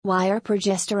Why are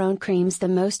progesterone creams the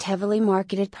most heavily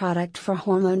marketed product for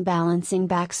hormone balancing?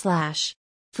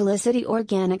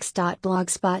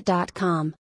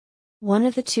 FelicityOrganics.blogspot.com. One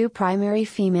of the two primary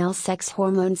female sex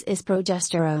hormones is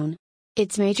progesterone.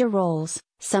 Its major roles,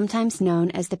 sometimes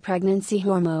known as the pregnancy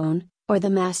hormone, or the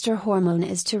master hormone,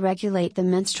 is to regulate the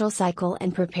menstrual cycle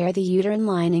and prepare the uterine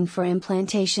lining for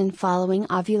implantation following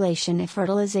ovulation if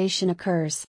fertilization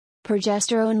occurs.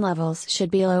 Progesterone levels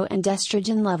should be low and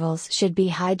estrogen levels should be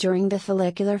high during the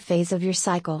follicular phase of your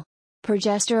cycle.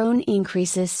 Progesterone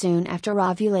increases soon after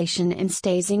ovulation and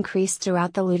stays increased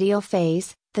throughout the luteal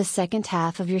phase, the second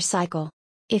half of your cycle.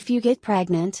 If you get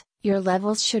pregnant, your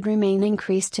levels should remain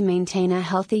increased to maintain a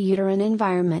healthy uterine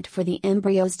environment for the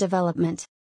embryo's development.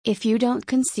 If you don't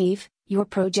conceive, your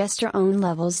progesterone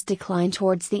levels decline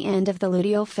towards the end of the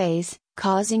luteal phase,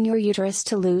 causing your uterus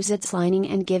to lose its lining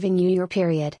and giving you your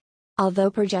period.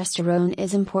 Although progesterone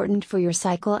is important for your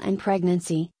cycle and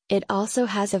pregnancy, it also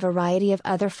has a variety of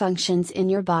other functions in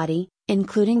your body,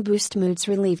 including boost moods,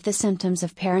 relieve the symptoms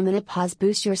of perimenopause,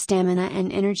 boost your stamina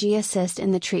and energy, assist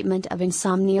in the treatment of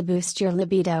insomnia, boost your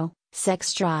libido,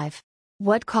 sex drive.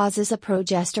 What causes a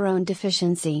progesterone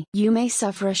deficiency? You may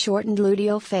suffer a shortened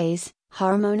luteal phase,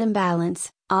 hormone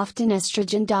imbalance, often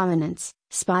estrogen dominance,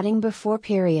 spotting before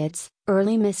periods,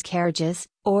 early miscarriages,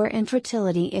 or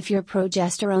infertility if your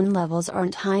progesterone levels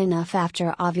aren't high enough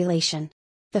after ovulation.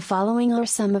 The following are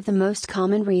some of the most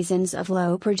common reasons of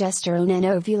low progesterone.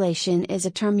 Anovulation is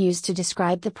a term used to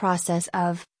describe the process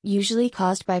of, usually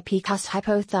caused by PCOS,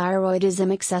 hypothyroidism,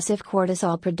 excessive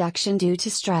cortisol production due to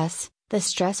stress, the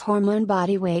stress hormone.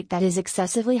 Body weight that is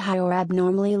excessively high or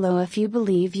abnormally low. If you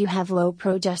believe you have low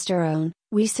progesterone,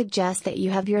 we suggest that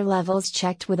you have your levels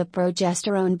checked with a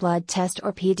progesterone blood test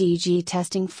or PDG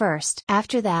testing first.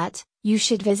 After that, you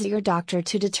should visit your doctor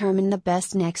to determine the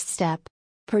best next step.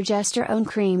 Progesterone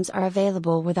creams are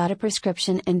available without a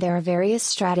prescription, and there are various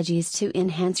strategies to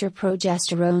enhance your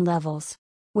progesterone levels.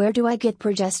 Where do I get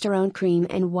progesterone cream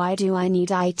and why do I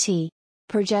need it?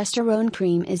 Progesterone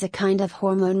cream is a kind of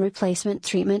hormone replacement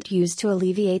treatment used to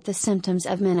alleviate the symptoms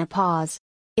of menopause.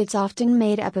 It's often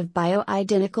made up of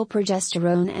bioidentical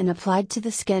progesterone and applied to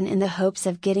the skin in the hopes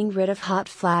of getting rid of hot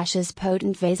flashes.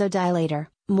 Potent vasodilator,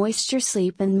 moisture,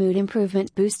 sleep and mood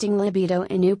improvement, boosting libido.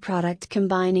 A new product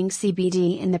combining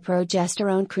CBD in the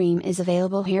progesterone cream is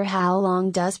available here. How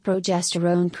long does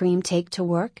progesterone cream take to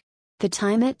work? The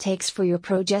time it takes for your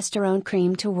progesterone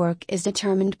cream to work is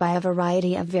determined by a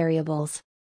variety of variables.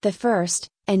 The first,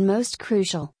 and most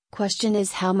crucial, question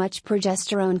is how much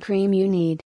progesterone cream you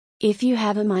need. If you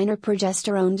have a minor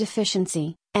progesterone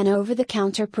deficiency, an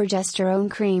over-the-counter progesterone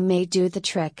cream may do the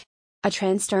trick. A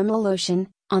transdermal lotion,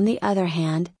 on the other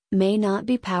hand, may not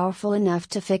be powerful enough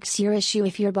to fix your issue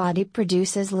if your body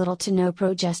produces little to no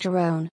progesterone.